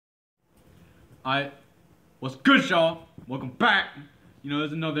Alright, what's good, y'all? Welcome back. You know,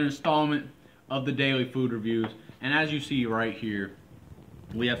 there's another installment of the daily food reviews. And as you see right here,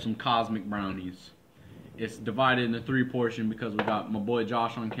 we have some cosmic brownies. It's divided into 3 portions because we got my boy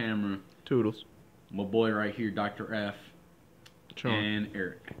Josh on camera. Toodles. My boy right here, Dr. F. Sean. And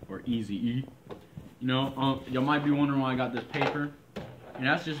Eric, or Easy E. You know, y'all might be wondering why I got this paper. And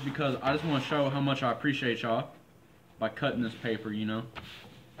that's just because I just want to show how much I appreciate y'all by cutting this paper, you know.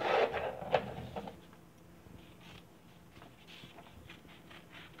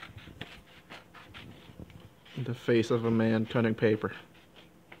 The face of a man cutting paper.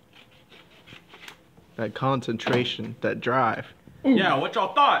 That concentration, that drive. Ooh. Yeah, what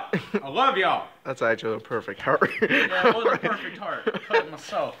y'all thought? I love y'all. That's actually a perfect heart. Yeah, it was a perfect heart. I cut it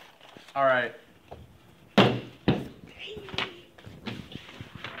myself. Alright.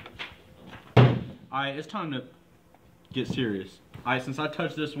 Alright, it's time to get serious. Alright, since I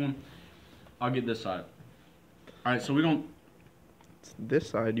touched this one, I'll get this side. Alright, so we don't... This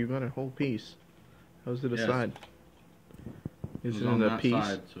side, you got a whole piece. How's it a side? Is it in a piece?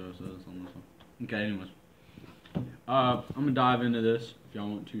 Side, so it's on this one. Okay, anyways. I'm gonna dive into this. If y'all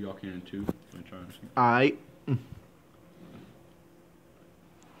want to, y'all can too. Alright.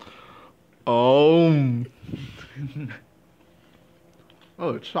 Oh. Oh,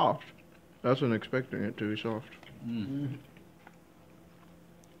 it's soft. I wasn't expecting it to be soft. Mm.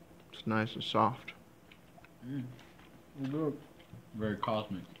 It's nice and soft. Good. Very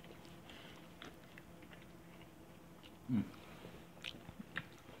cosmic.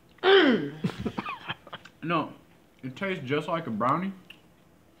 No, it tastes just like a brownie,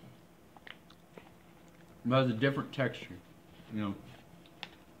 but has a different texture. You know,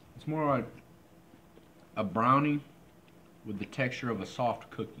 it's more like a brownie with the texture of a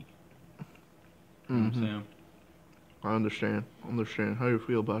soft cookie. You know what I'm saying? I understand. How do you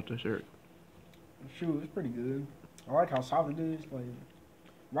feel about this, Eric? Shoot, it's pretty good. I like how soft it is. Like,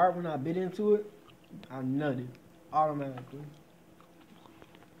 right when I bit into it, I nutted automatically.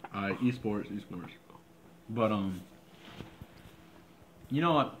 Esports. But you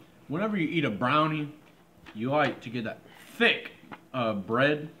know what? Whenever you eat a brownie, you like to get that thick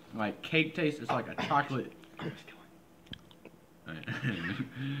bread, like cake taste. It's like a chocolate.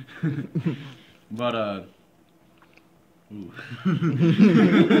 But ooh.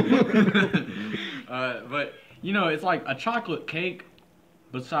 But you know, it's like a chocolate cake,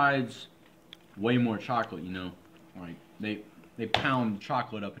 besides way more chocolate. You know, like they pound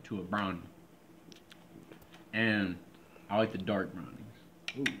chocolate up into a brownie. And I like the dark brownies.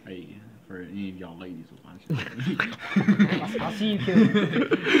 Ooh. Hey, for any of y'all ladies who watch it. I see you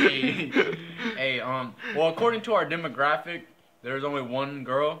kidding. Hey, well, according to our demographic, there's only one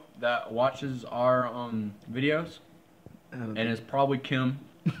girl that watches our videos, and it's probably Kim.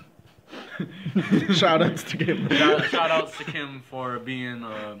 Shout outs to Kim. Shout outs to Kim for being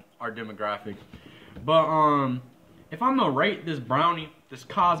our demographic. But if I'm gonna rate this brownie, this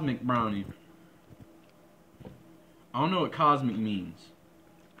cosmic brownie, I don't know what cosmic means.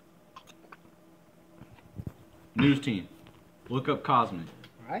 News team, look up cosmic.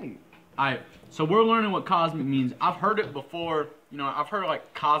 Right. So we're learning what cosmic means. I've heard it before. You know, I've heard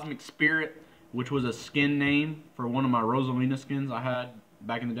like cosmic spirit, which was a skin name for one of my Rosalina skins I had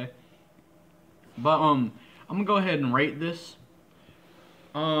back in the day. But I'm gonna go ahead and rate this.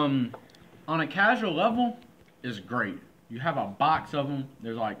 On a casual level, it's great. You have a box of them.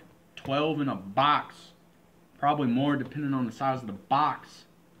 There's like 12 in a box. Probably more depending on the size of the box.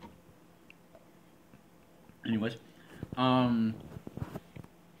 Anyways,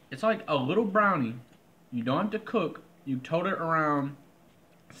 it's like a little brownie. You don't have to cook. You tote it around,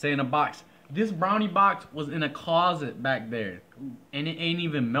 say in a box. This brownie box was in a closet back there, and it ain't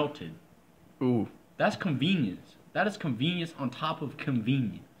even melted. Ooh. That's convenience. That is convenience on top of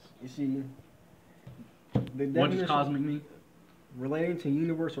convenience. You see, the what does cosmic mean? Relating to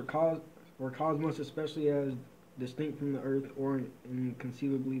universe or cosmos, especially as distinct from the Earth or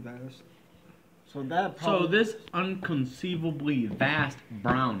inconceivably vast. So that. So this unconceivably vast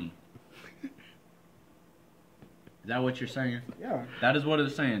brownie. Is that what you're saying? Yeah. That is what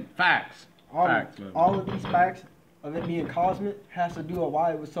it's saying. Facts. All of these facts of it being cosmic has to do with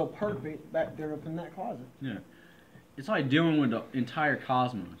why it was so perfect back there up in that closet. Yeah. It's like dealing with the entire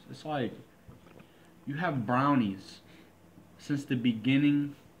cosmos. It's like you have brownies since the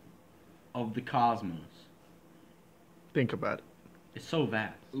beginning of the cosmos. Think about it. It's so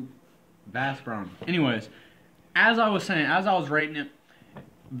vast. Ooh. Vast brownie. Anyways, as I was saying, as I was rating it,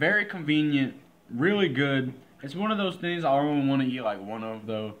 very convenient, really good. It's one of those things I only want to eat like one of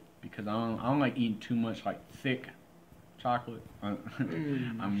though, because I don't like eating too much like thick chocolate. I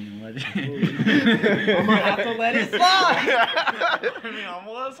mean, what? I'm gonna have to let it slide. I'm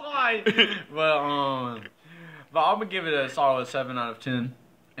gonna let it slide. But I'm gonna give it a solid 7 out of 10.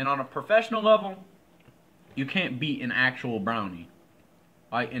 And on a professional level, you can't beat an actual brownie.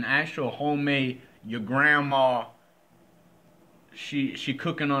 Like an actual homemade, your grandma, she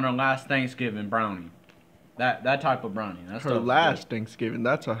cooking on her last Thanksgiving brownie. That type of brownie. That's her last Thanksgiving.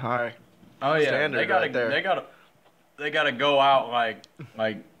 That's a high standard they gotta, right there. They gotta go out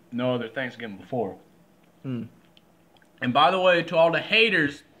like no other Thanksgiving before. And by the way, to all the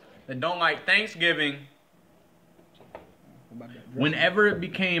haters that don't like Thanksgiving, whenever it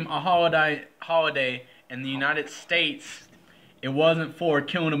became a holiday in the United States, it wasn't for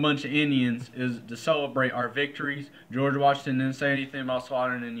killing a bunch of Indians. It was to celebrate our victories. George Washington didn't say anything about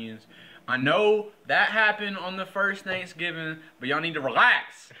slaughtering Indians. I know that happened on the first Thanksgiving, but y'all need to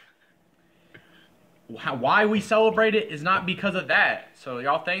relax. Why we celebrate it is not because of that. So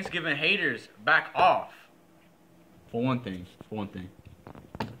y'all Thanksgiving haters, back off. For one thing.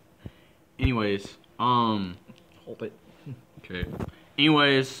 Anyways, hold it. Okay.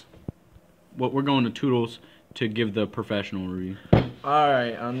 Anyways, we're going to Toodles to give the professional review. All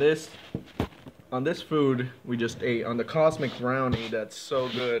right, on this food we just ate, on the Cosmic Brownie that's so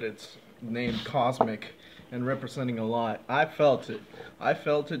good, it's named Cosmic and representing a lot. I felt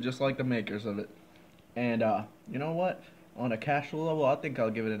it just like the makers of it. And you know what? On a casual level, I think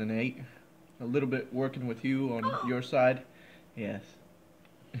I'll give it an 8. A little bit working with you on your side. Yes.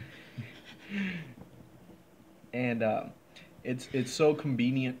 And it's so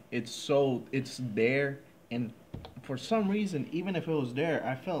convenient. It's there, and for some reason, even if it was there,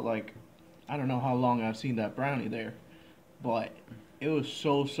 I felt like, I don't know how long I've seen that brownie there, but it was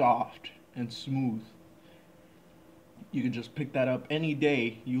so soft and smooth. You could just pick that up any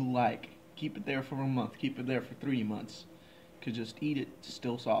day you like. Keep it there for a month. Keep it there for 3 months. Could just eat it,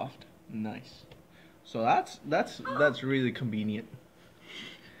 still soft, nice. So that's really convenient.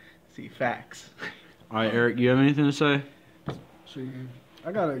 See, facts. All right, Eric, you have anything to say? Sure.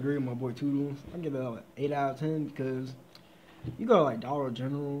 I gotta agree with my boy Toodles. I give it like an 8 out of 10 because you go to like Dollar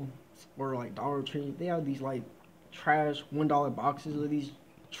General or like Dollar Tree, they have these like trash $1 boxes of these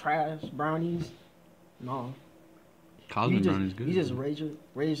trash brownies. No. Cosmic Brownie's good. You just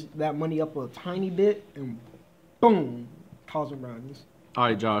raise that money up a tiny bit and boom, Cosmic Brownies. All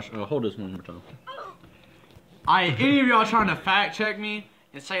right, Josh, hold this one more time. All right, any of y'all trying to fact check me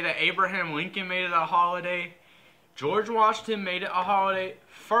and say that Abraham Lincoln made it a holiday? George Washington made it a holiday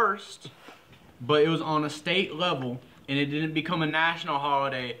first, but it was on a state level, and it didn't become a national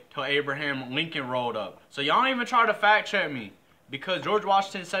holiday till Abraham Lincoln rolled up. So y'all don't even try to fact check me, because George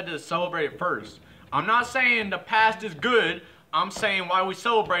Washington said to celebrate it first. I'm not saying the past is good. I'm saying why we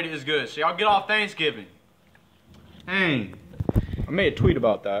celebrate it is good. So y'all get off Thanksgiving. Dang. I made a tweet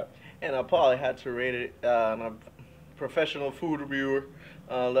about that. And I probably had to rate it on a professional food reviewer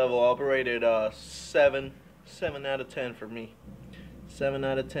level. I'll rate it 7 out of 10 for me. 7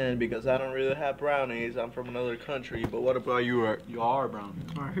 out of 10 because I don't really have brownies. I'm from another country. But what about you, Art? You are a brownie.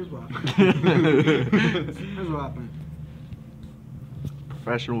 Alright, here's what happened. Here's what happened.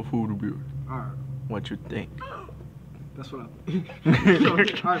 Professional food reviewer. Alright. What you think? That's what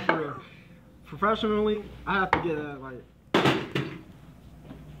happened. Alright, for real. Professionally, I have to get that like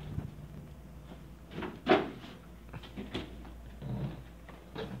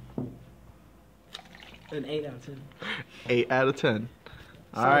an 8 out of 10. 8 out of 10.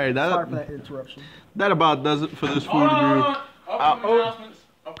 Sorry, Alright, sorry for that interruption. That about does it for this food review.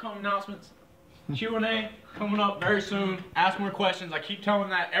 Upcoming announcements. Q&A coming up very soon. Ask more questions. I keep telling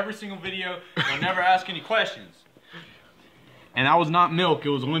that every single video. I'll never ask any questions. And that was not milk, it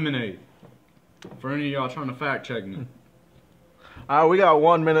was lemonade. For any of y'all trying to fact check me. Alright, we got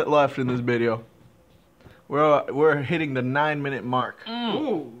 1 minute left in this video. We're hitting the 9-minute mark.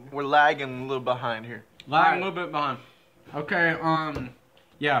 Ooh. We're lagging a little behind here. Lagging a little bit behind. Okay,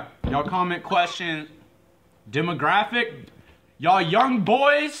 yeah. Y'all comment question. Demographic. Y'all young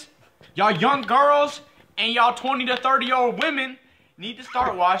boys, y'all young girls, and y'all 20 to 30-year-old women need to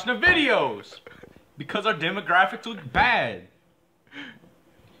start watching the videos. Because our demographics look bad.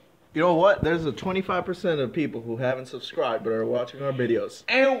 You know what? There's a 25% of people who haven't subscribed but are watching our videos.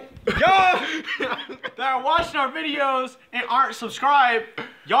 And y'all that are watching our videos and aren't subscribed,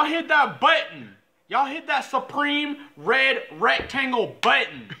 y'all hit that button. Y'all hit that supreme red rectangle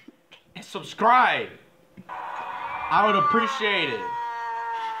button and subscribe. I would appreciate it.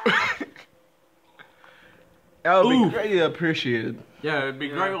 That would be greatly appreciated. Yeah, it'd be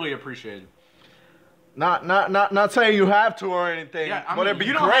greatly appreciated. Not saying you have to or anything. Yeah, but it'd be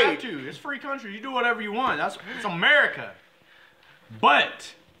you great. don't have to. It's a free country. You do whatever you want. It's America.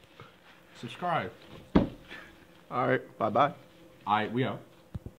 But subscribe. All right. Bye bye. We out.